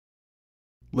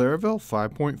Laravel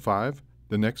 5.5,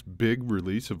 the next big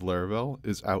release of Laravel,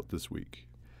 is out this week.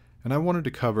 And I wanted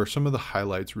to cover some of the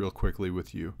highlights real quickly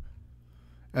with you.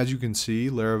 As you can see,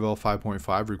 Laravel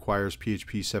 5.5 requires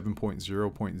PHP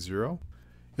 7.0.0.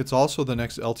 It's also the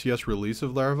next LTS release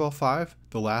of Laravel 5,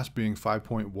 the last being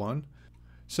 5.1.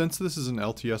 Since this is an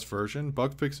LTS version,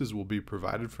 bug fixes will be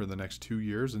provided for the next 2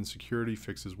 years and security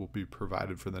fixes will be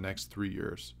provided for the next 3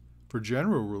 years. For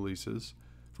general releases,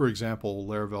 for example,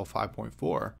 Laravel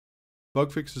 5.4,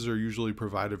 bug fixes are usually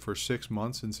provided for 6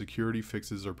 months and security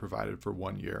fixes are provided for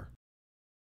 1 year.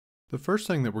 The first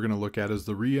thing that we're going to look at is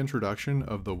the reintroduction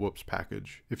of the whoops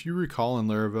package. If you recall, in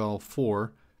Laravel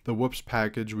 4, the whoops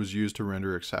package was used to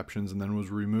render exceptions and then was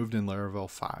removed in Laravel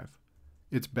 5.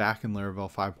 It's back in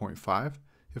Laravel 5.5.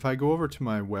 If I go over to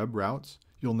my web routes,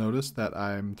 you'll notice that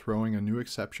I'm throwing a new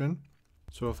exception.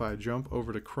 So if I jump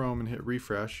over to Chrome and hit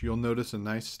refresh, you'll notice a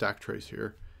nice stack trace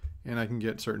here, and I can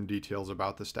get certain details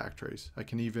about the stack trace. I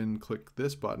can even click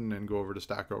this button and go over to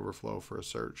Stack Overflow for a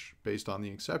search based on the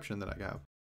exception that I have.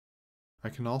 I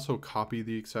can also copy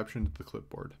the exception to the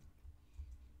clipboard.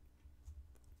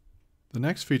 The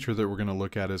next feature that we're going to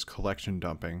look at is collection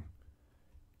dumping.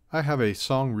 I have a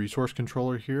song resource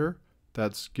controller here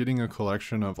that's getting a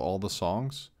collection of all the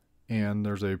songs, and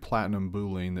there's a platinum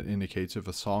boolean that indicates if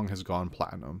a song has gone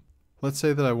platinum. Let's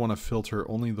say that I want to filter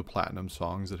only the platinum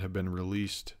songs that have been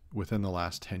released within the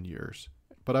last 10 years.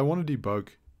 But I want to debug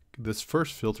this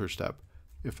first filter step.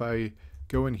 If I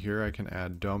go in here, I can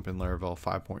add dump in Laravel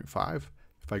 5.5.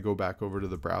 If I go back over to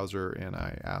the browser and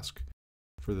I ask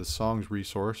for the songs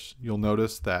resource, you'll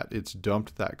notice that it's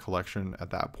dumped that collection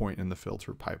at that point in the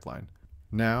filter pipeline.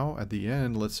 Now, at the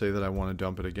end, let's say that I want to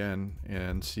dump it again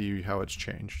and see how it's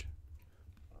changed.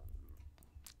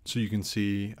 So you can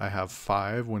see I have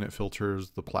 5 when it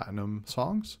filters the platinum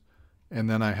songs, and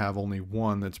then I have only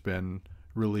 1 that's been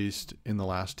released in the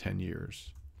last 10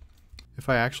 years. If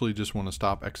I actually just want to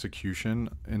stop execution,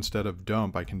 instead of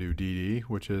dump, I can do dd,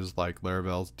 which is like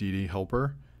Laravel's dd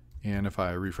helper. And if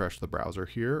I refresh the browser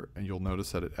here, and you'll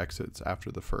notice that it exits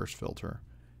after the first filter.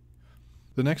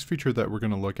 The next feature that we're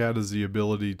going to look at is the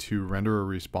ability to render a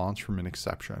response from an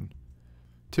exception.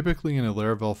 Typically in a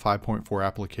Laravel 5.4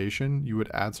 application, you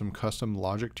would add some custom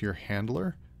logic to your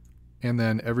handler, and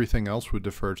then everything else would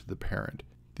defer to the parent.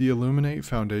 The Illuminate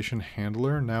Foundation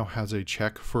handler now has a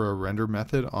check for a render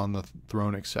method on the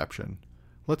thrown exception.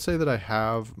 Let's say that I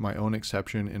have my own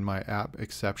exception in my app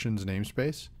exceptions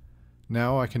namespace.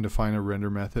 Now I can define a render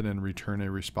method and return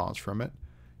a response from it,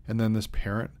 and then this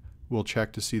parent will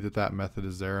check to see that that method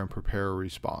is there and prepare a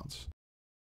response.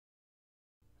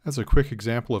 As a quick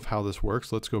example of how this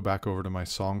works, let's go back over to my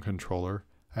song controller.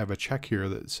 I have a check here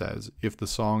that says, if the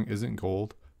song isn't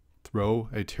gold, throw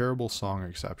a terrible song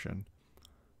exception.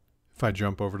 If I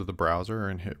jump over to the browser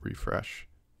and hit refresh,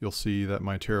 you'll see that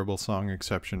my terrible song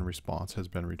exception response has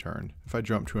been returned. If I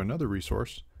jump to another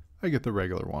resource, I get the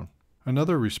regular one.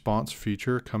 Another response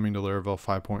feature coming to Laravel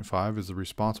 5.5 is the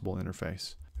responsible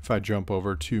interface. If I jump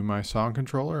over to my song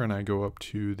controller and I go up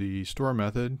to the store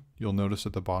method, you'll notice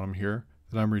at the bottom here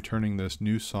that I'm returning this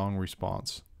new song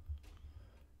response.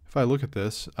 If I look at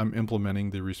this, I'm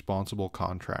implementing the responsible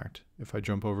contract. If I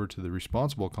jump over to the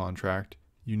responsible contract,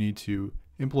 you need to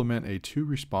implement a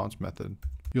toResponse method.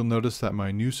 You'll notice that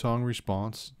my new song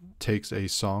response takes a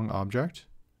song object,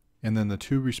 and then the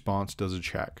toResponse does a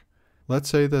check. Let's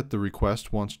say that the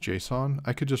request wants JSON.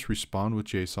 I could just respond with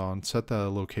JSON, set the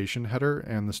location header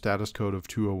and the status code of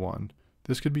 201.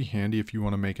 This could be handy if you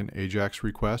want to make an AJAX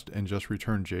request and just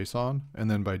return JSON, and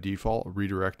then by default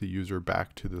redirect the user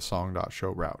back to the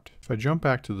song.show route. If I jump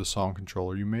back to the song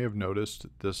controller, you may have noticed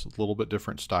this little bit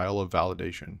different style of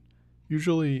validation.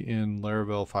 Usually in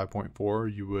Laravel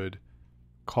 5.4, you would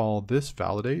call this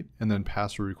validate and then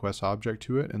pass a request object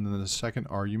to it, and then the second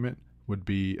argument would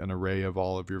be an array of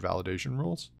all of your validation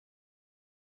rules.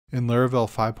 In Laravel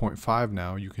 5.5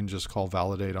 now, you can just call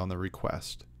validate on the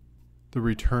request. The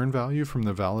return value from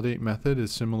the validate method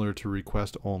is similar to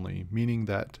request only, meaning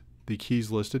that the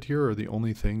keys listed here are the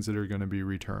only things that are going to be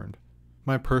returned.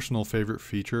 My personal favorite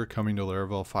feature coming to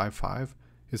Laravel 5.5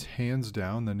 is hands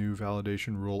down the new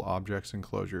validation rule objects and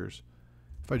closures.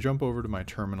 If I jump over to my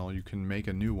terminal, you can make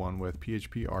a new one with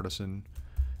PHP artisan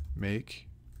make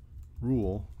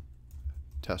rule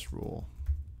test rule.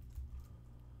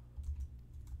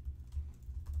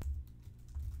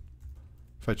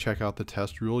 If I check out the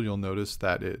test rule, you'll notice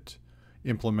that it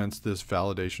implements this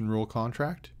validation rule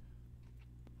contract.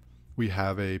 We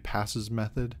have a passes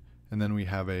method, and then we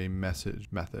have a message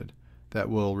method that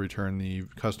will return the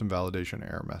custom validation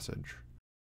error message.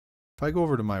 If I go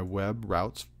over to my web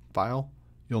routes file,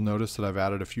 you'll notice that I've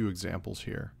added a few examples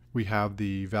here. We have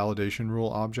the validation rule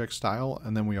object style,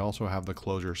 and then we also have the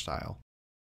closure style.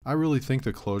 I really think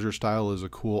the closure style is a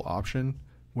cool option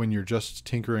when you're just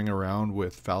tinkering around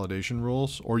with validation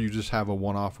rules, or you just have a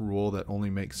one-off rule that only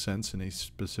makes sense in a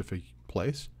specific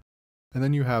place. And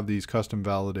then you have these custom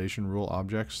validation rule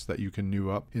objects that you can new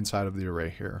up inside of the array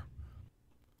here.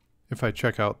 If I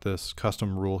check out this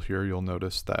custom rule here, you'll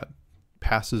notice that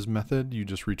passes method, you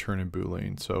just return in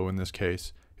Boolean. So in this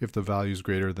case, if the value is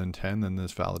greater than 10, then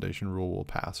this validation rule will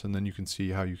pass. And then you can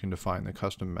see how you can define the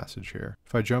custom message here.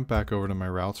 If I jump back over to my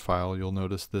routes file, you'll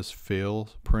notice this fail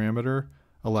parameter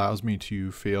allows me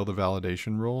to fail the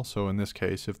validation rule. So in this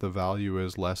case, if the value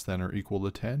is less than or equal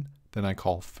to 10, then I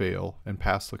call fail and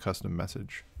pass the custom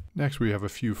message. Next, we have a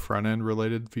few front-end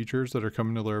related features that are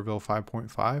coming to Laravel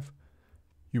 5.5.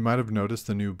 You might have noticed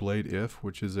the new Blade if,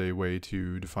 which is a way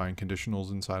to define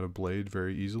conditionals inside of Blade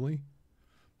very easily.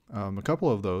 A couple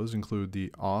of those include the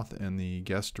auth and the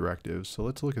guest directives, so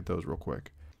let's look at those real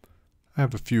quick. I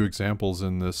have a few examples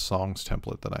in this songs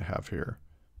template that I have here.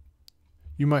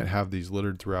 You might have these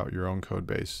littered throughout your own code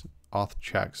base. Auth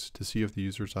checks to see if the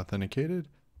user is authenticated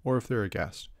or if they're a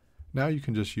guest. Now you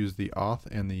can just use the auth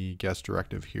and the guest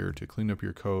directive here to clean up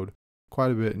your code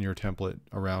quite a bit in your template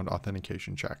around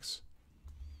authentication checks.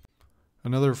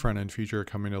 Another front-end feature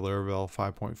coming to Laravel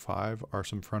 5.5 are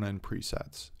some front-end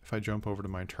presets. If I jump over to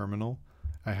my terminal,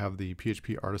 I have the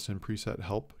PHP Artisan preset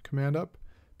help command up.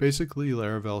 Basically,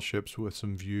 Laravel ships with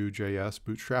some Vue.js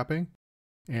bootstrapping,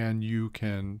 and you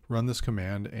can run this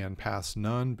command and pass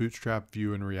none, Bootstrap,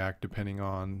 Vue, and React depending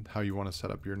on how you want to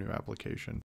set up your new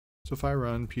application. So if I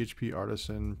run PHP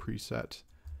Artisan preset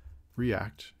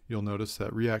React, you'll notice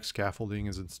that React scaffolding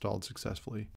is installed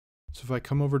successfully. So if I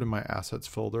come over to my assets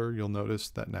folder, you'll notice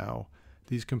that now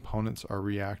these components are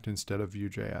React instead of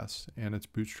Vue.js, and it's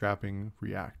bootstrapping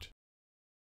React.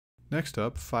 Next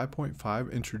up,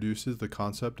 5.5 introduces the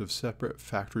concept of separate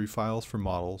factory files for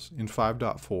models. In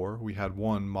 5.4, we had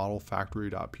one model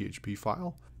factory.php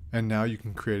file, and now you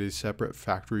can create a separate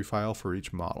factory file for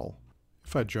each model.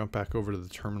 If I jump back over to the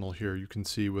terminal here, you can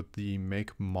see with the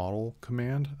make model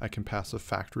command, I can pass a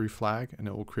factory flag and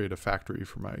it will create a factory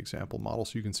for my example model,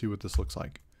 so you can see what this looks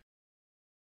like.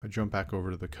 If I jump back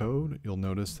over to the code, you'll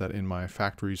notice that in my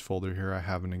factories folder here, I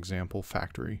have an example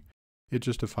factory. It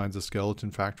just defines a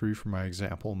skeleton factory for my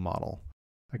example model.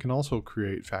 I can also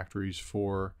create factories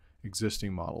for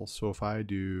existing models. So if I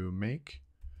do make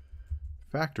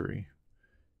factory,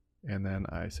 and then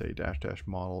I say --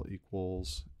 model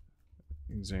equals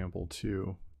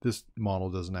example2. This model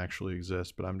doesn't actually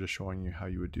exist, but I'm just showing you how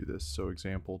you would do this. So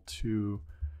example2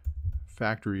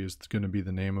 factory is going to be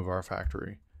the name of our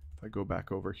factory. If I go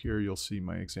back over here, you'll see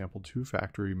my example2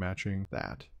 factory matching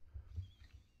that.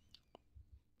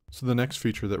 So the next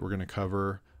feature that we're going to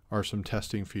cover are some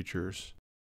testing features.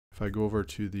 If I go over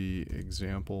to the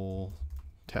example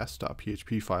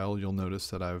test.php file, you'll notice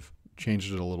that I've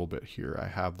changed it a little bit here. I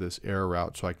have this error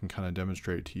route so I can kind of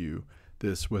demonstrate to you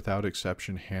this without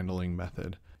exception handling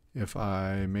method. If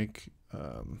I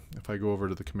go over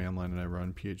to the command line and I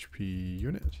run php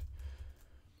unit,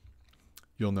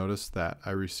 you'll notice that I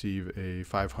receive a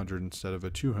 500 instead of a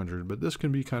 200, but this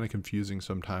can be kind of confusing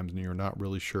sometimes and you're not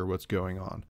really sure what's going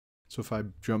on. So if I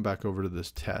jump back over to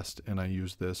this test and I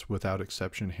use this without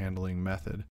exception handling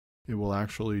method, it will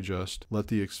actually just let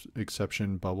the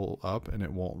exception bubble up and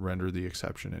it won't render the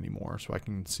exception anymore. So I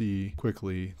can see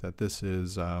quickly that this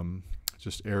is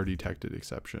just error detected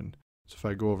exception. So if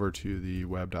I go over to the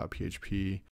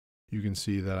web.php, you can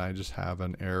see that I just have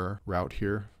an error route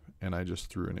here and I just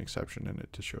threw an exception in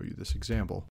it to show you this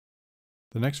example.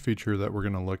 The next feature that we're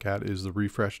going to look at is the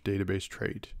refresh database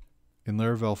trait. In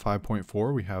Laravel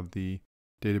 5.4, we have the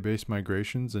database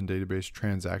migrations and database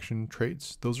transaction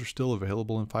traits. Those are still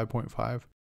available in 5.5.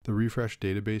 The refresh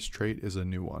database trait is a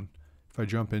new one. If I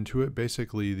jump into it,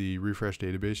 basically the refresh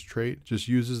database trait just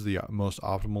uses the most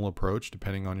optimal approach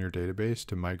depending on your database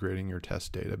to migrating your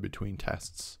test data between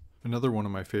tests. Another one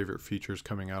of my favorite features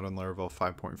coming out on Laravel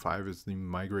 5.5 is the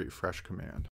migrate fresh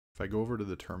command. If I go over to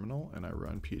the terminal and I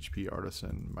run php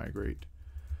artisan migrate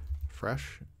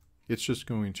fresh, it's just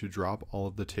going to drop all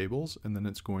of the tables and then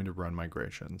it's going to run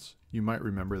migrations. You might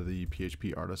remember the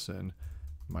php artisan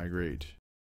migrate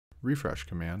refresh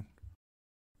command.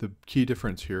 The key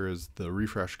difference here is the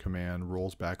refresh command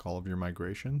rolls back all of your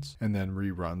migrations and then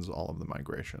reruns all of the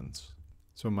migrations.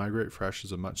 So migrate fresh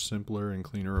is a much simpler and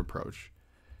cleaner approach.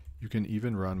 You can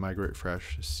even run migrate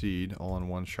fresh seed all in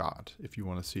one shot if you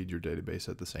want to seed your database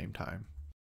at the same time.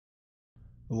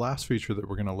 The last feature that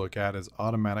we're going to look at is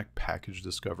automatic package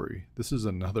discovery. This is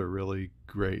another really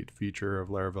great feature of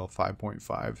Laravel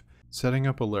 5.5. Setting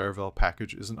up a Laravel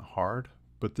package isn't hard,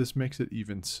 but this makes it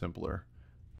even simpler.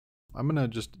 I'm going to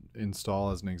just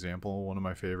install as an example one of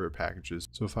my favorite packages.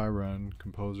 So if I run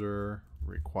composer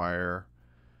require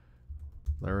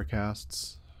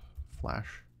Laracasts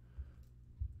flash.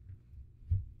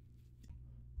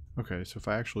 Okay, so if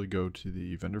I actually go to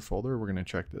the vendor folder, we're going to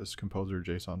check this composer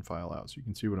JSON file out so you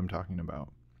can see what I'm talking about.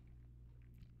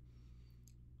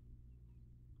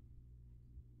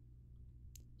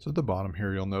 So at the bottom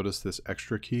here, you'll notice this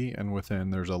extra key, and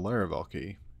within there's a Laravel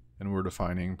key, and we're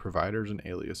defining providers and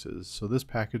aliases. So this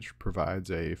package provides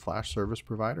a Flash service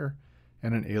provider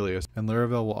and an alias, and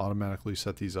Laravel will automatically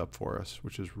set these up for us,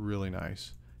 which is really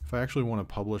nice. If I actually want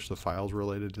to publish the files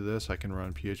related to this, I can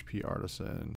run PHP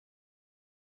artisan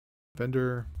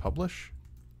vendor publish,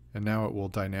 and now it will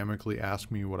dynamically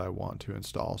ask me what I want to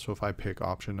install. So if I pick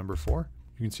option number 4,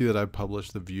 you can see that I've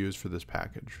published the views for this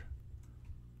package.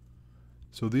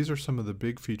 So these are some of the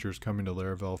big features coming to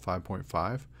Laravel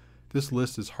 5.5. This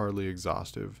list is hardly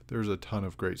exhaustive. There's a ton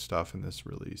of great stuff in this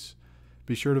release.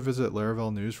 Be sure to visit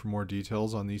Laravel News for more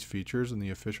details on these features and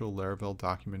the official Laravel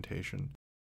documentation.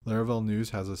 Laravel News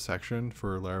has a section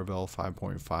for Laravel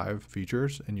 5.5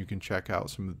 features, and you can check out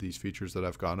some of these features that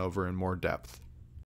I've gone over in more depth.